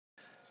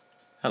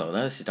Hello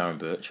there, this is Darren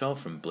Birchall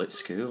from Blitz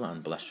School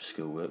and Balestra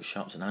School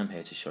Workshops, and I'm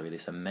here to show you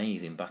this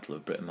amazing Battle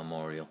of Britain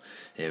Memorial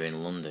here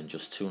in London,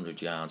 just 200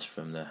 yards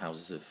from the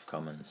Houses of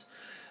Commons.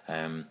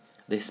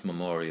 This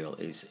memorial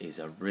is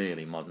a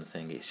really modern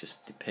thing. It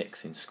just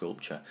depicts in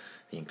sculpture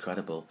the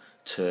incredible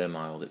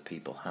turmoil that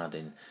people had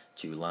in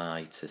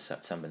July to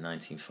September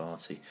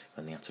 1940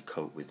 when they had to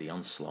cope with the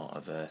onslaught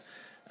of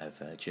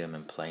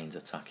German planes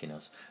attacking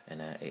us, and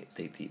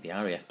the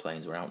RAF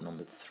planes were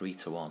outnumbered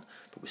 3-1,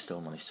 but we still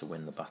managed to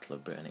win the Battle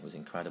of Britain. It was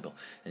incredible,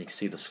 and you can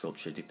see the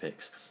sculpture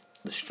depicts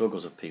the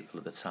struggles of people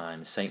at the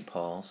time. St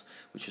Paul's,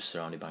 which was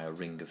surrounded by a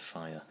ring of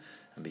fire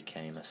and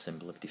became a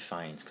symbol of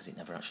defiance because it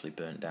never actually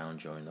burnt down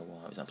during the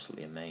war. It was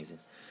absolutely amazing.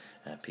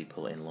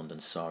 People in London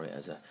saw it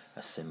as a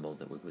symbol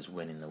that we was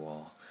winning the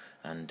war,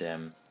 and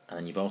then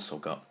you've also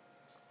got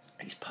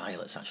these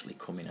pilots actually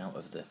coming out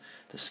of the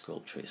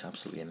sculpture. It's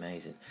absolutely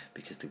amazing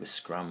because they were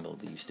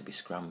scrambled. They used to be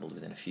scrambled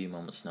within a few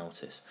moments'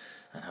 notice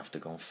and have to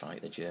go and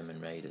fight the German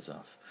raiders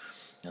off.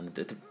 And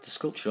the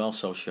sculpture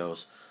also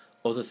shows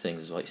other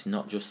things as well. It's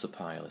not just the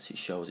pilots, it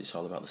shows it's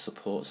all about the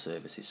support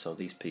services. So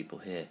these people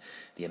here,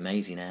 the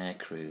amazing air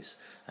crews,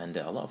 and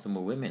a lot of them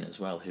were women as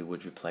well, who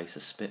would replace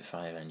a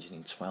Spitfire engine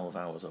in 12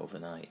 hours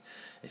overnight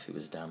if it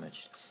was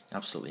damaged.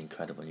 Absolutely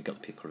incredible. And you've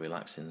got the people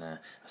relaxing there.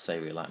 I say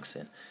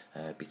relaxing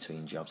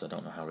between jobs. I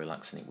don't know how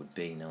relaxing it would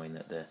be knowing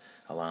that the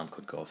alarm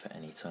could go off at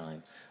any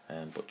time,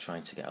 but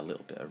trying to get a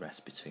little bit of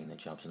rest between the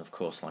jobs. And of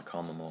course, like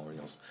all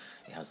memorials,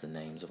 it has the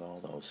names of all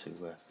those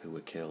who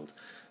were killed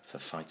for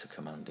fighter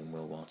command in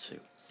World War II.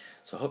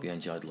 So I hope you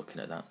enjoyed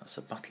looking at that. That's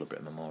a Battle of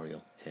Britain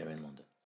Memorial here in London.